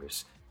 2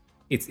 hours.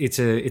 It's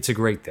a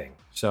great thing.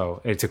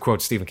 So, to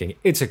quote Stephen King,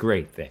 it's a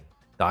great thing.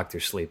 Dr.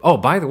 Sleep. Oh,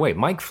 by the way,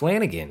 Mike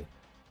Flanagan,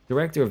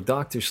 director of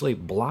Dr. Sleep,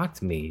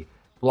 blocked me,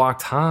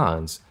 blocked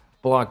Hans,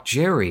 blocked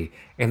Jerry,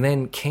 and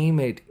then came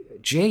at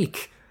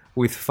Jake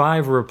with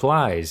 5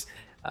 replies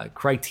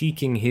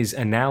critiquing his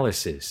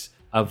analysis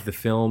of the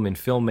film and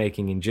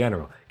filmmaking in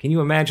general. Can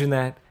you imagine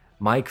that?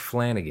 Mike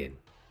Flanagan.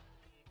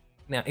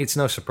 Now, it's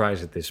no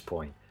surprise at this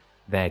point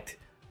that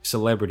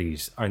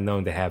celebrities are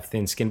known to have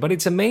thin skin, but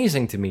it's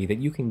amazing to me that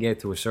you can get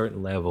to a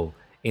certain level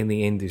in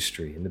the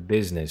industry, in the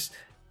business,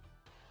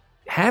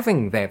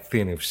 having that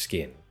thin of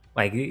skin.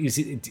 Like,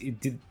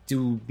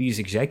 do these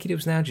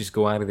executives now just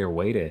go out of their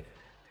way to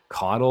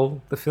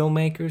coddle the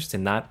filmmakers, to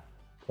not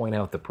point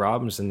out the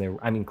problems?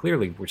 And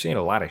clearly, we're seeing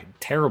a lot of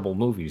terrible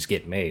movies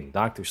get made.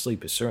 Dr.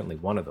 Sleep is certainly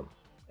one of them.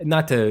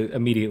 Not to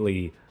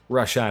immediately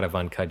rush out of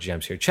Uncut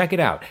Gems here. Check it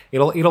out.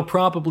 It'll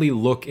probably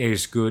look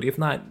as good, if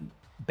not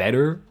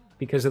better,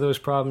 because of those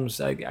problems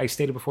I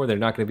stated before. They're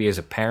not going to be as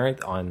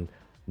apparent on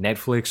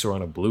Netflix or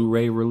on a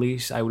Blu-ray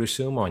release, I would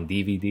assume, on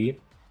DVD.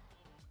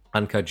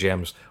 Uncut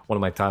Gems, one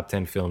of my top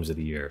 10 films of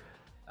the year.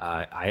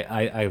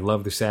 I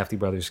love the Safdie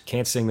brothers.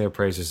 Can't sing their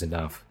praises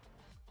enough.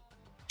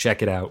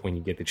 Check it out when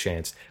you get the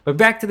chance. But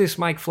back to this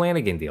Mike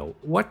Flanagan deal.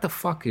 What the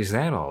fuck is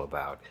that all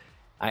about?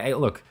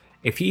 Look,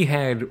 if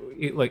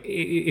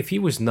he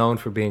was known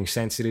for being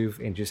sensitive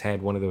and just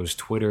had one of those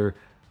Twitter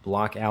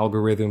block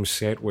algorithms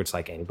set where it's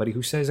like anybody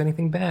who says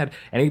anything bad,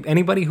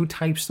 anybody who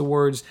types the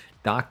words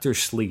Dr.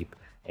 Sleep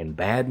and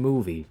bad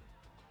movie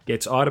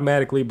gets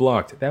automatically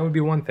blocked, that would be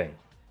one thing.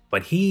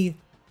 But he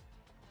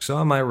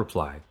saw my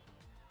reply.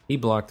 He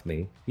blocked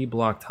me. He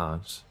blocked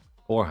Hans.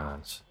 Poor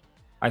Hans.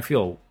 I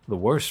feel the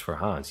worst for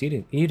Hans. He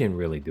didn't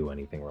really do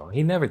anything wrong.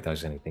 He never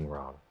does anything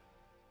wrong.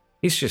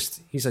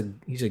 He's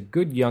a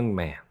good young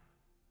man.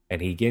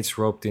 And he gets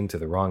roped into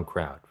the wrong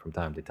crowd from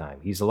time to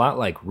time. He's a lot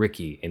like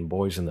Ricky in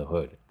Boys in the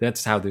Hood.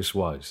 That's how this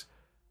was.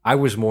 I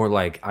was more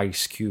like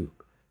Ice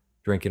Cube,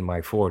 drinking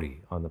my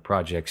 40 on the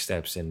project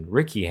steps, and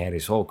Ricky had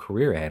his whole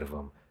career ahead of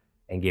him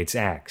and gets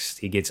axed.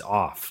 He gets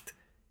offed.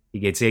 He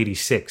gets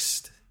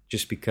 86th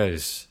just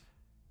because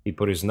he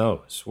put his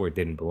nose where it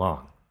didn't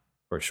belong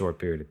for a short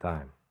period of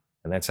time.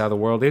 And that's how the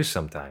world is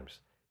sometimes.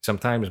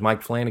 Sometimes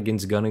Mike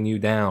Flanagan's gunning you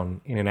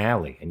down in an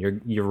alley, and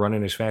you're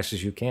running as fast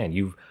as you can.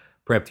 You've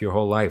prepped your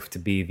whole life to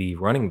be the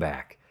running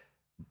back,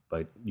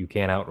 but you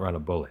can't outrun a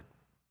bullet.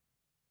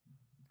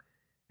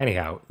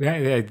 Anyhow,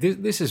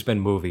 this has been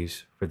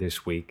movies for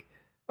this week.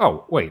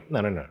 Oh, wait,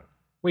 no.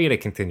 We got to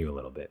continue a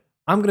little bit.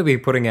 I'm going to be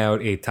putting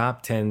out a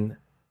top 10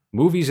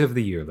 movies of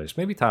the year list,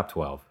 maybe top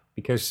 12,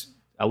 because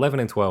 11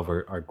 and 12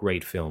 are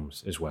great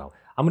films as well.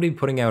 I'm going to be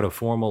putting out a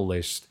formal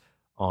list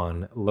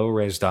on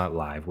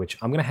lowres.live, which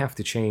I'm going to have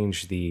to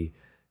change the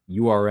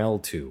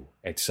URL to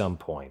at some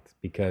point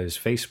because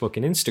Facebook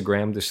and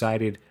Instagram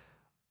decided,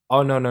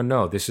 oh,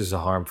 no, this is a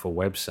harmful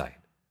website.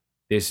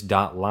 This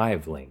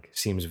 .live link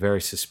seems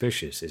very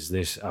suspicious. Is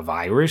this a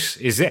virus?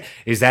 Is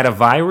that a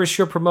virus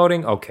you're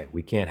promoting? Okay,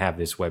 we can't have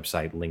this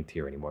website linked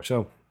here anymore.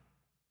 So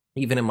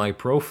even in my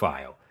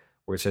profile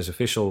where it says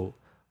official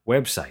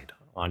website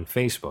on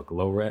Facebook,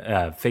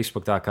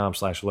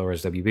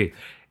 facebook.com/lowreswb,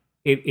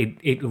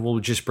 it will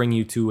just bring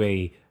you to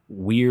a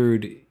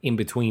weird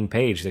in-between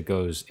page that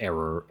goes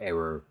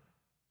error.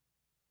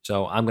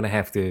 So I'm going to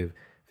have to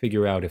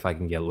figure out if I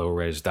can get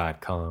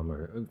lowres.com,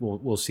 or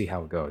we'll see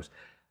how it goes.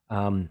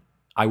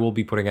 I will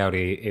be putting out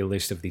a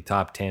list of the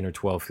top 10 or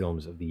 12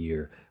 films of the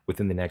year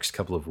within the next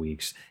couple of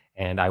weeks,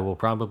 and I will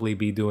probably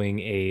be doing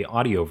a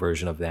audio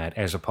version of that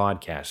as a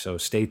podcast, so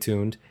stay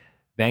tuned.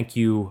 Thank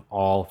you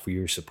all for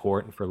your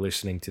support and for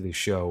listening to the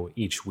show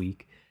each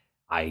week.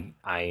 I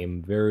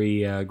am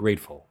very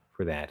grateful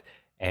for that.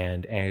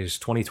 And as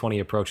 2020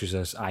 approaches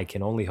us, I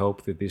can only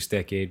hope that this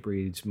decade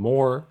breeds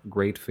more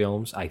great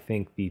films. I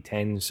think the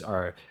 10s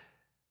are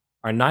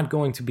not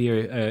going to be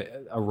a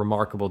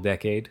remarkable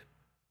decade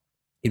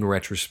in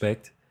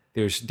retrospect.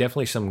 There's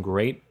definitely some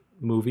great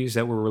movies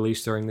that were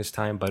released during this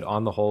time, but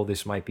on the whole,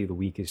 this might be the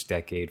weakest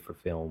decade for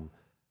film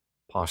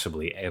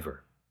possibly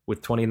ever.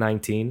 With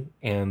 2019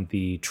 and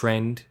the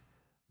trend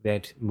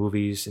that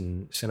movies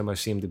and cinema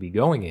seem to be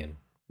going in,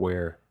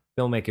 where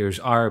filmmakers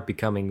are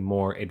becoming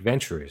more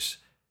adventurous,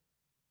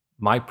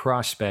 my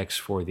prospects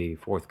for the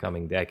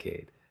forthcoming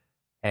decade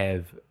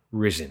have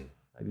risen.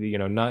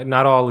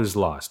 Not all is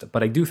lost,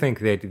 but I do think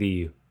that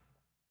the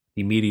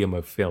medium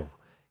of film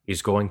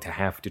is going to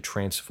have to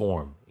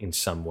transform in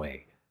some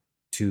way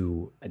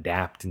to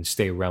adapt and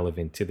stay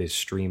relevant to this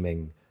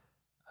streaming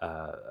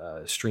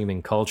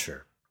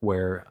culture,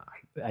 where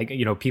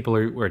people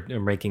are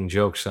making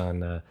jokes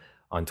on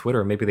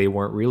Twitter. Maybe they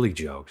weren't really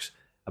jokes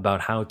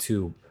about how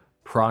to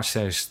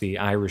process The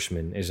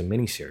Irishman as a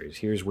miniseries.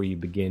 Here's where you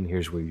begin,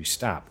 here's where you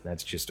stop.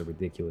 That's just a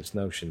ridiculous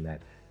notion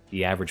that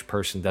The average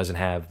person doesn't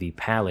have the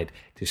palate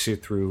to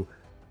sit through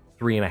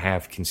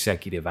 3.5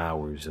 consecutive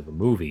hours of a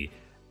movie,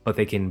 but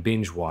they can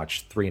binge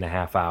watch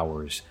 3.5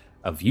 hours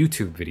of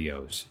YouTube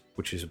videos,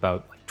 which is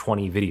about like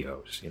 20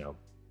 videos.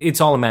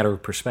 It's all a matter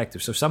of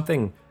perspective. So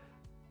something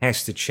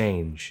has to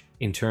change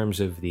in terms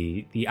of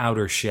the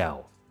outer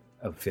shell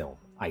of film,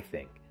 I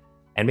think.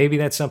 And maybe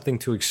that's something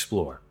to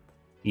explore,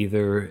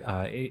 either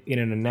in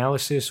an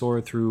analysis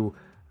or through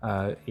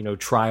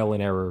trial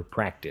and error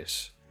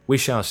practice. We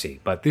shall see.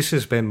 But this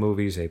has been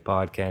Movies, a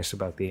podcast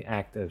about the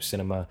act of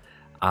cinema.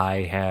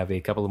 I have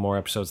a couple of more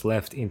episodes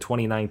left in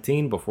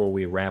 2019 before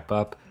we wrap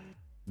up.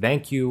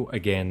 Thank you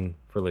again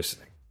for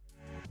listening.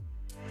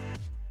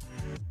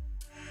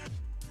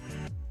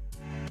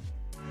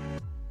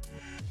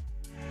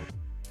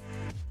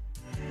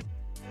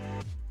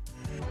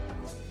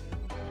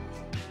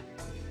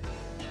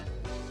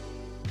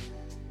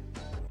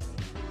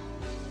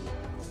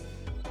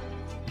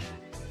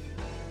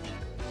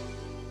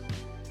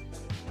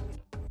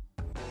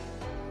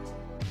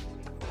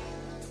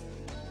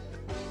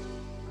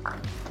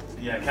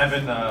 Yeah,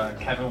 Kevin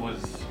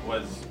was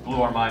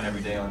blew our mind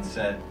every day on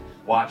set.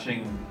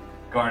 Watching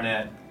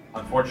Garnett,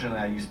 unfortunately,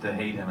 I used to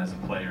hate him as a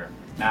player.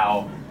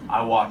 Now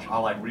I'll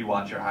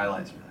rewatch your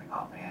highlights and be like,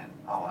 oh man,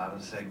 that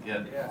was sick.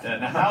 Yeah.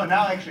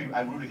 Now actually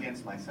I root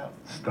against myself.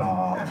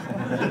 Stop.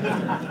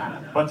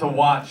 But to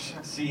watch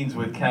scenes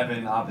with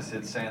Kevin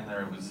opposite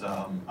Sandler, it was.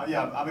 I'm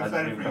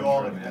excited for you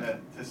all to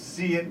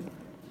see it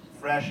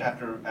fresh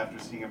after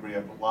seeing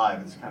everybody up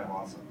live. It's kind of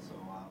awesome. So.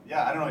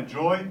 I don't know,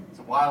 enjoy. It's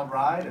a wild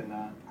ride, and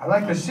I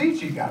like the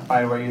seats you got,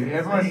 by the way.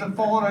 Everyone's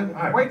falling.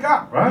 Wake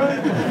up,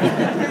 right?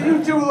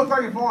 You two look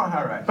like you're falling.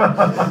 All right.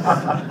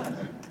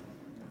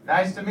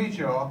 Nice to meet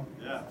you all.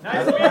 Yeah.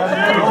 Nice to meet you.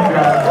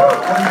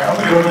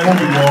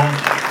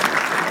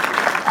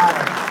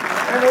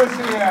 And we'll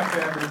see you after,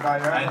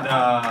 everybody. Right?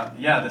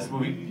 And this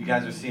movie you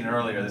guys were seeing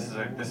earlier. This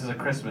is a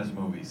Christmas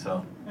movie,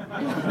 so.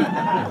 Thank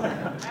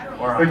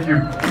you.